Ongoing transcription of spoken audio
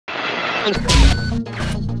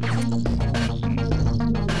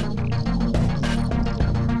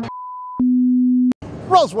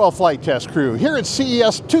Roswell Flight Test Crew here at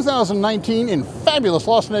CES 2019 in fabulous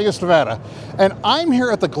Las Vegas, Nevada. And I'm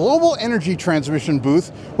here at the Global Energy Transmission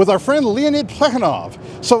booth with our friend Leonid Plekhanov.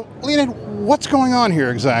 So, Leonid, what's going on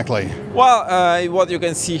here exactly? Well, what you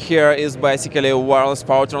can see here is basically a wireless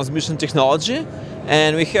power transmission technology.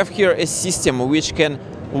 And we have here a system which can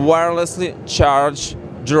wirelessly charge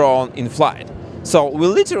drone in flight. So we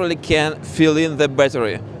literally can fill in the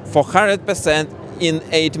battery for 100% in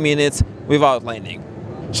 8 minutes without landing.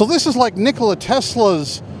 So this is like Nikola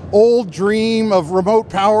Tesla's old dream of remote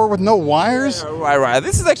power with no wires? Yeah, right.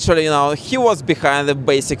 This is actually, he was behind the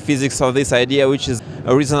basic physics of this idea, which is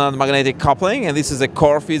a resonant magnetic coupling, and this is the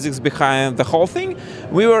core physics behind the whole thing.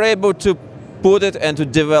 We were able to put it and to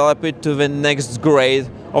develop it to the next grade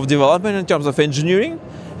of development in terms of engineering,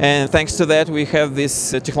 and thanks to that we have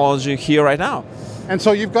this technology here right now. And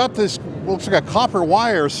so you've got this, looks like a copper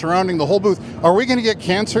wire surrounding the whole booth. Are we going to get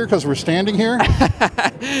cancer because we're standing here?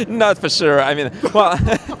 Not for sure. I mean, well,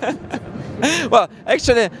 well,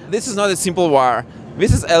 actually, this is not a simple wire.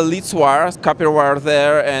 This is a lead wire, copper wire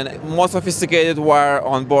there, and more sophisticated wire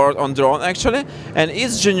on board on drone actually, and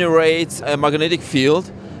it generates a magnetic field,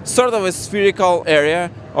 sort of a spherical area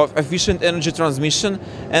of efficient energy transmission,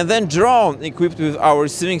 and then drone equipped with our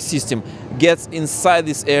receiving system gets inside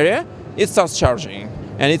this area. It starts charging,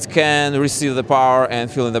 and it can receive the power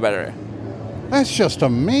and fill in the battery. That's just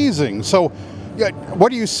amazing. So, yeah,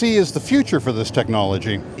 what do you see as the future for this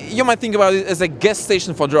technology? You might think about it as a gas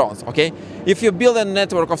station for drones, okay? If you build a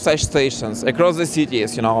network of such stations across the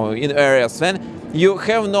cities, in areas, then you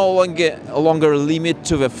have no longer limit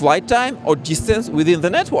to the flight time or distance within the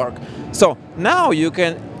network. So now you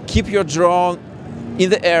can keep your drone in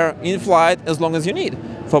the air, in flight, as long as you need.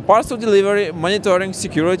 For parcel delivery, monitoring,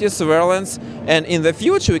 security, surveillance, and in the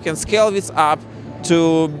future we can scale this up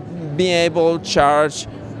to be able to charge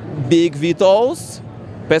big VTOLs,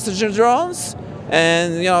 passenger drones,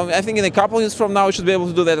 and I think in a couple of years from now we should be able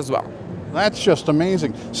to do that as well. That's just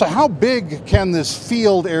amazing. So how big can this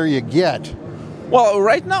field area get? Well,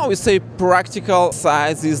 right now we say practical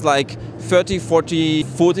size is like 30-40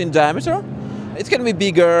 foot in diameter. It can be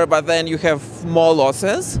bigger, but then you have more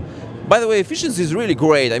losses. By the way, efficiency is really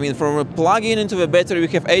great. I mean, from a plug-in into the battery, we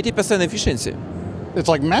have 80% efficiency. It's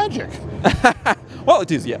like magic. Well,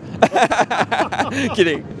 it is, yeah.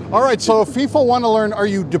 Kidding. All right, so if people want to learn, are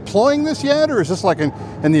you deploying this yet, or is this like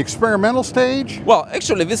in the experimental stage? Well,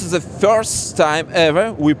 actually, this is the first time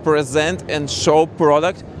ever we present and show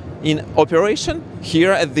product in operation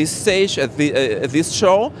here at this stage, at this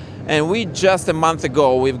show. And we just a month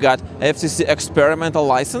ago, we've got FCC experimental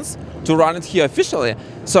license to run it here officially.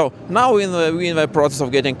 So now we're in the process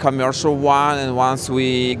of getting commercial one, and once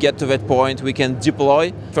we get to that point, we can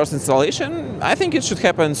deploy first installation. I think it should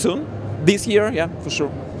happen soon, this year, yeah, for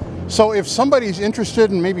sure. So if somebody's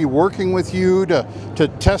interested in maybe working with you to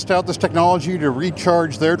test out this technology to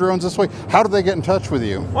recharge their drones this way, how do they get in touch with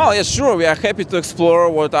you? Well, yeah, sure. We are happy to explore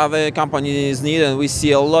what other companies need, and we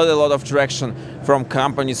see a lot of traction from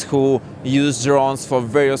companies who use drones for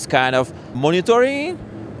various kind of monitoring,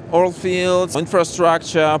 oil fields,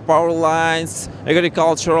 infrastructure, power lines,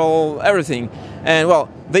 agricultural, everything. And well,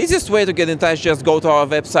 the easiest way to get in touch, just go to our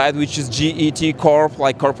website, which is getcorp,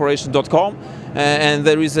 like corporation.com. And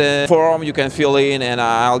there is a form you can fill in, and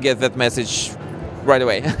I'll get that message right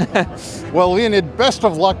away. Well, Leonid, best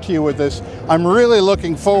of luck to you with this. I'm really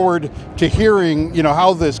looking forward to hearing,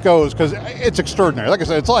 how this goes, because it's extraordinary. Like I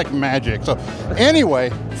said, it's like magic. So anyway,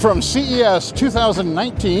 from CES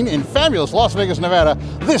 2019 in fabulous Las Vegas, Nevada,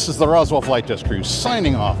 this is the Roswell Flight Test Crew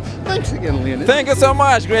signing off. Thanks again, Leonid. Thank you so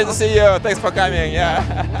much. Great to see you. Thanks for coming.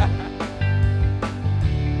 Yeah.